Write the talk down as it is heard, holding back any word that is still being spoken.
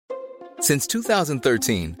Since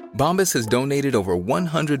 2013, Bombas has donated over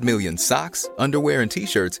 100 million socks, underwear, and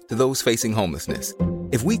T-shirts to those facing homelessness.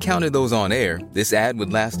 If we counted those on air, this ad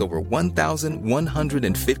would last over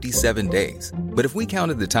 1,157 days. But if we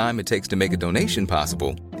counted the time it takes to make a donation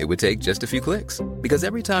possible, it would take just a few clicks. Because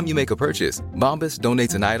every time you make a purchase, Bombas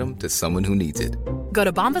donates an item to someone who needs it. Go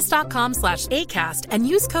to bombas.com/ACAST and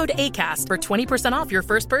use code ACAST for 20% off your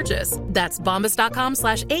first purchase. That's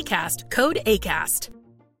bombas.com/ACAST, code ACAST.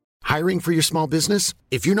 Hiring for your small business?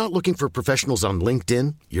 If you're not looking for professionals on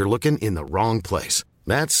LinkedIn, you're looking in the wrong place.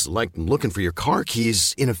 That's like looking for your car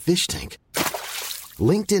keys in a fish tank.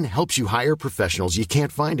 LinkedIn helps you hire professionals you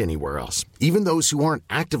can't find anywhere else, even those who aren't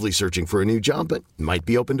actively searching for a new job but might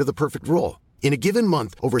be open to the perfect role. In a given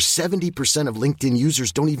month, over 70% of LinkedIn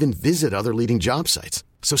users don't even visit other leading job sites.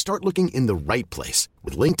 So start looking in the right place.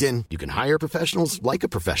 With LinkedIn, you can hire professionals like a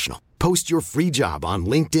professional. Post your free job on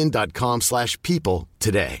linkedin.com/people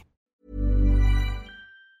today.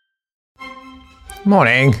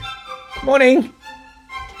 Morning. Morning.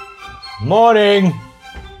 Morning.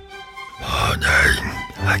 Morning.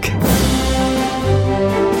 Okay.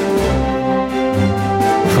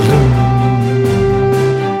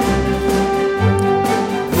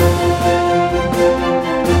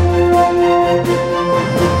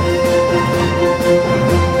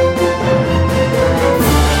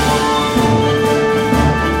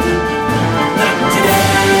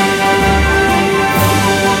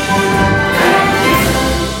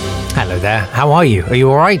 Hello there. How are you? Are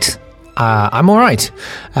you all right? I'm all right.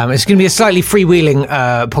 It's going to be a slightly freewheeling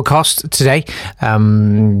podcast today,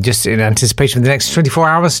 just in anticipation of the next 24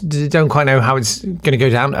 hours. Don't quite know how it's going to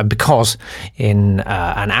go down because in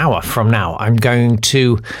an hour from now, I'm going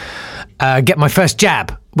to get my first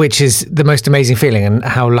jab, which is the most amazing feeling, and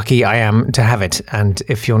how lucky I am to have it. And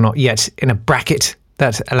if you're not yet in a bracket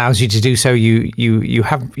that allows you to do so, you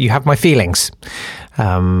have my feelings.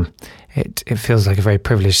 It feels like a very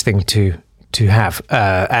privileged thing to have,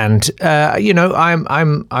 and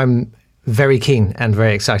I'm very keen and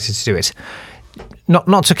very excited to do it.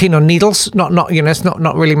 Not so keen on needles. It's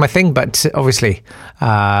not really my thing. But obviously,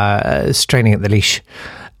 straining at the leash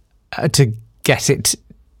to get it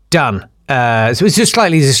done. So it's just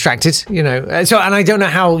slightly distracted, So, and I don't know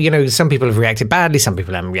how, some people have reacted badly, some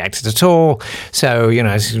people haven't reacted at all. So,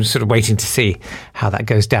 I'm sort of waiting to see how that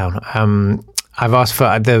goes down. I've asked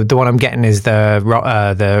for the one I'm getting is the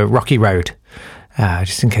Rocky Road.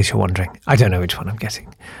 Just in case you're wondering, I don't know which one I'm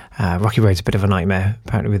getting. Rocky Road's a bit of a nightmare,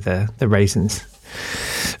 apparently, with the raisins.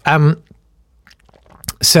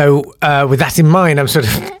 So with that in mind, I'm sort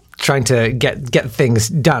of trying to get things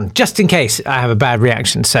done, just in case I have a bad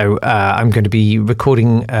reaction. So I'm going to be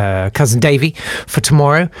recording Cousin Davey for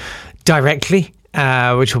tomorrow directly,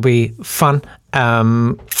 which will be fun.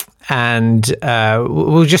 And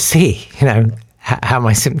we'll just see, how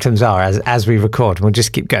my symptoms are as we record. We'll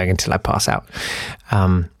just keep going until I pass out.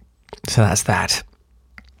 So that's that.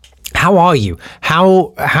 How are you?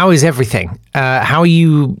 How is everything? How are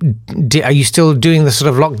you? Are you still doing the sort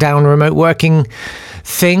of lockdown remote working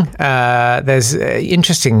thing? There's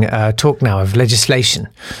interesting talk now of legislation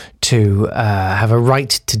to have a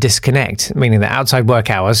right to disconnect, meaning that outside work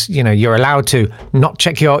hours, you're allowed to not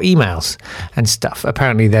check your emails and stuff.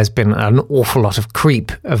 Apparently, there's been an awful lot of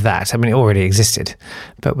creep of that. I mean, it already existed,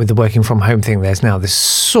 but with the working from home thing, there's now this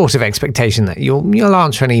sort of expectation that you'll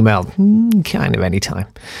answer an email kind of any time.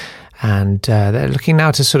 And they're looking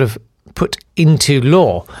now to sort of put into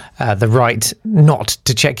law the right not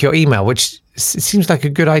to check your email, which seems like a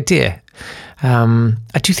good idea.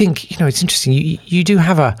 I do think, it's interesting. You do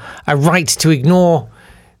have a right to ignore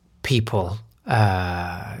people,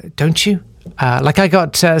 don't you? Like I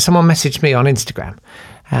got someone messaged me on Instagram,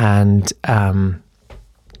 and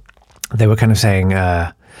they were kind of saying,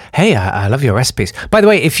 hey, I love your recipes. By the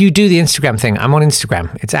way, if you do the Instagram thing, I'm on Instagram.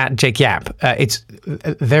 It's at Jake Yap. It's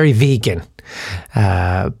very vegan,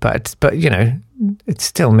 but it's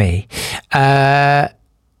still me.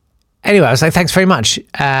 Anyway, I was like, thanks very much.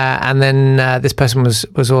 And then this person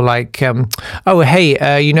was all like, oh, hey,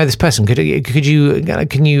 this person, can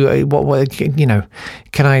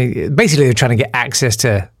I, basically they're trying to get access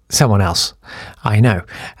to someone else I know.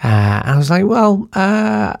 And I was like, well,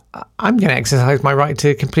 I'm going to exercise my right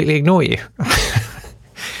to completely ignore you.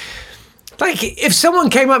 Like, if someone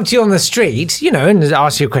came up to you on the street, and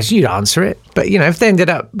asked you a question, you'd answer it. But, if they ended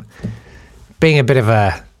up being a bit of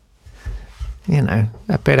a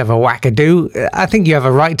wackadoo, I think you have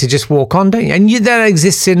a right to just walk on, don't you? And that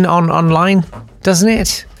exists online, doesn't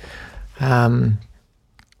it?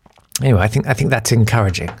 Anyway, I think that's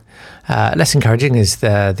encouraging. Less encouraging is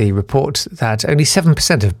the report that only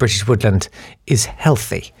 7% of British woodland is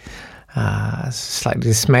healthy. Slightly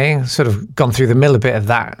dismaying. Sort of gone through the mill a bit of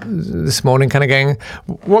that this morning, kind of going,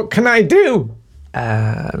 what can I do?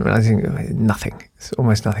 I think nothing. It's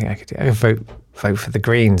almost nothing I could do. I could vote for the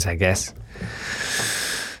Greens, I guess.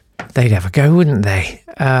 They'd have a go, wouldn't they?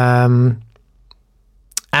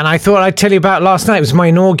 And I thought I'd tell you about last night. It was my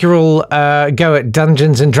inaugural go at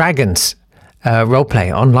Dungeons and Dragons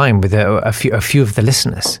roleplay online with a few of the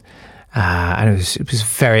listeners, and it was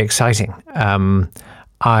very exciting.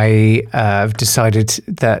 I have decided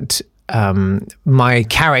that my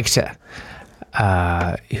character,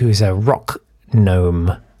 who is a rock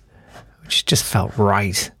gnome, which just felt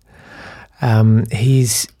right.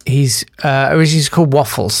 He's originally called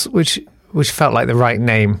Waffles, which felt like the right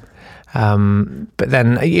name. But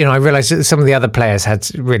then, I realized that some of the other players had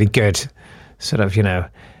really good sort of,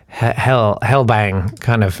 hellbang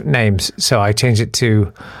kind of names. So I changed it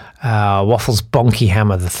to Waffles Bonky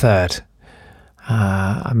Hammer III.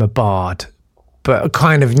 I'm a bard, but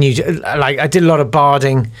kind of new. Like I did a lot of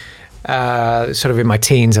barding, sort of in my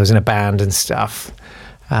teens. I was in a band and stuff,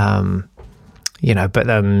 But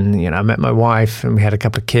then, I met my wife and we had a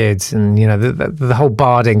couple of kids, and the whole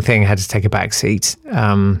barding thing had to take a back seat.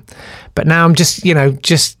 But now I'm just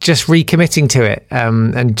recommitting to it.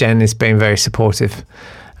 And Jen is being very supportive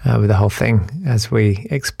with the whole thing as we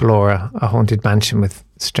explore a haunted mansion with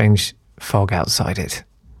strange fog outside it.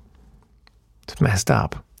 It's messed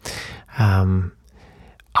up.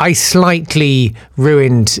 I slightly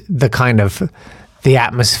ruined the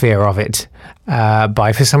atmosphere of it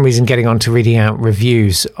by, for some reason, getting on to reading out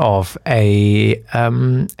reviews of a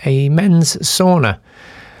men's sauna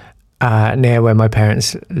near where my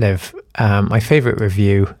parents live. My favourite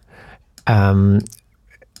review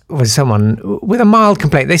was someone with a mild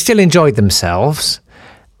complaint. They still enjoyed themselves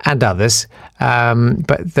and others,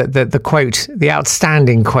 but the quote, the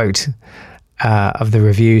outstanding quote of the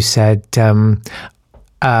review said,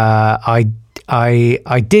 I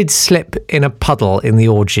did slip in a puddle in the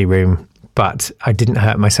orgy room, but I didn't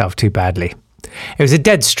hurt myself too badly. It was a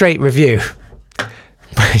dead straight review,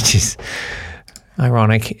 which is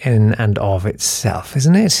ironic in and of itself,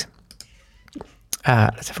 isn't it?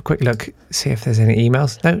 Let's have a quick look, see if there's any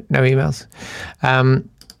emails. No emails.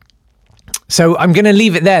 So I'm going to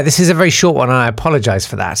leave it there. This is a very short one, and I apologise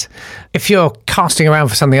for that. If you're casting around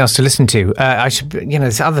for something else to listen to,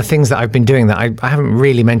 there's other things that I've been doing that I haven't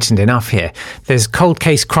really mentioned enough here. There's Cold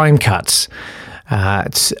Case Crime Cuts.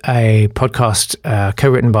 It's a podcast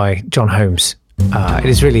co-written by John Holmes. It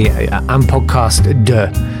is really un podcast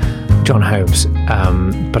de John Holmes,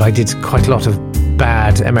 but I did quite a lot of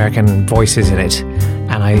bad American voices in it,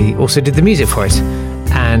 and I also did the music for it.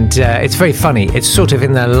 And it's very funny. It's sort of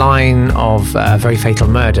in the line of Very Fatal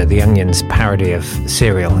Murder, The Onion's parody of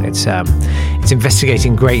Serial. It's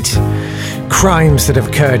investigating great crimes that have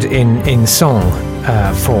occurred in song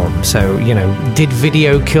form. So, did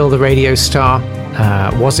video kill the radio star?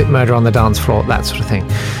 Was it murder on the dance floor? That sort of thing.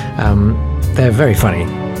 They're very funny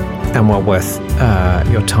and well worth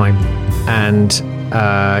your time. And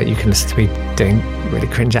you can listen to me doing really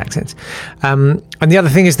cringe accents. And the other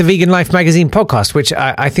thing is the Vegan Life magazine podcast, which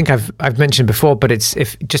I think I've mentioned before, but it's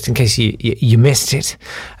just in case you missed it.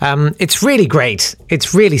 It's really great.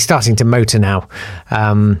 It's really starting to motor now.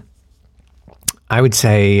 I would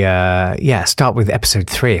say, start with episode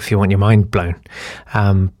 3 if you want your mind blown.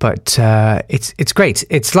 But it's great.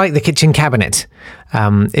 It's like the kitchen cabinet.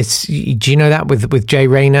 Do you know that with Jay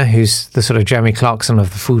Rayner, who's the sort of Jeremy Clarkson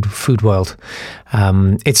of the food world?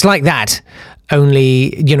 It's like that.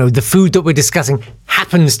 Only, the food that we're discussing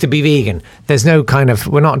happens to be vegan. There's no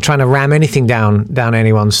we're not trying to ram anything down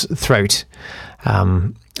anyone's throat,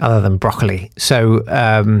 other than broccoli. So,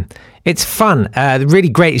 it's fun, really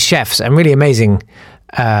great chefs and really amazing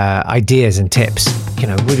ideas and tips,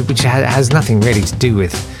 which has nothing really to do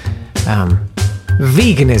with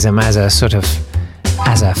veganism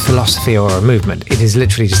as a philosophy or a movement. It is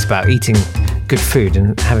literally just about eating good food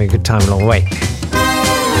and having a good time along the way.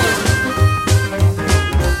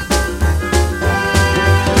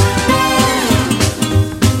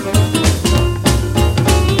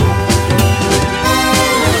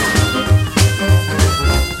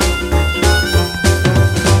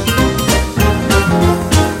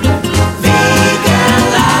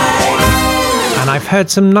 I've heard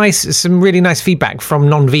some really nice feedback from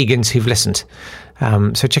non-vegans who've listened.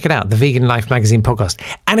 So check it out, the Vegan Life magazine podcast.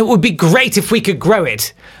 And it would be great if we could grow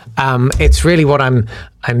it. It's really what I'm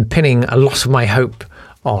pinning a lot of my hope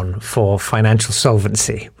on for financial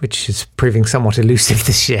solvency, which is proving somewhat elusive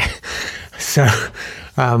this year. So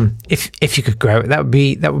if you could grow it,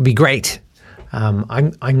 that would be great.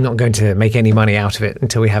 I'm not going to make any money out of it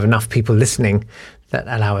until we have enough people listening that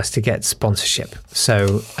allow us to get sponsorship.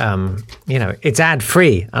 So, it's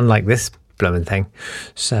ad-free, unlike this blooming thing.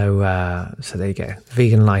 So there you go.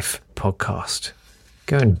 Vegan Life podcast.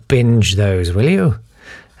 Go and binge those, will you?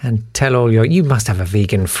 And tell all you must have a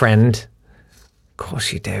vegan friend. Of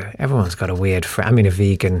course you do. Everyone's got a weird friend. A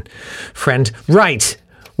vegan friend. Right.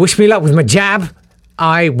 Wish me luck with my jab.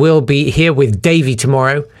 I will be here with Davey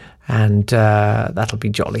tomorrow, and that'll be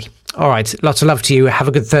jolly. All right. Lots of love to you. Have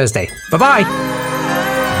a good Thursday. Bye-bye.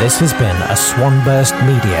 This has been a Swanburst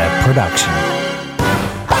Media production.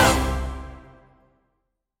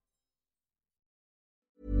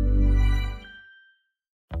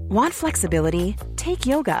 Want flexibility? Take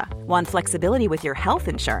yoga. Want flexibility with your health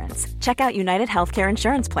insurance? Check out United Healthcare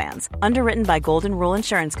Insurance Plans. Underwritten by Golden Rule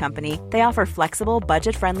Insurance Company, they offer flexible,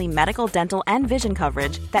 budget-friendly medical, dental, and vision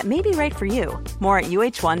coverage that may be right for you. More at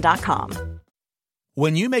UH1.com.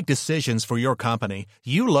 When you make decisions for your company,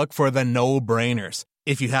 you look for the no-brainers.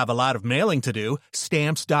 If you have a lot of mailing to do,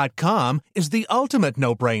 Stamps.com is the ultimate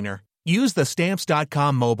no-brainer. Use the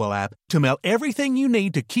Stamps.com mobile app to mail everything you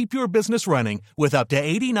need to keep your business running with up to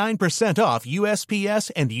 89% off USPS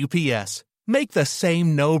and UPS. Make the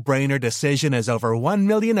same no-brainer decision as over 1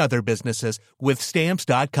 million other businesses with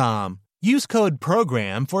Stamps.com. Use code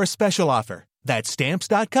PROGRAM for a special offer. That's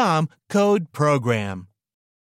Stamps.com, code PROGRAM.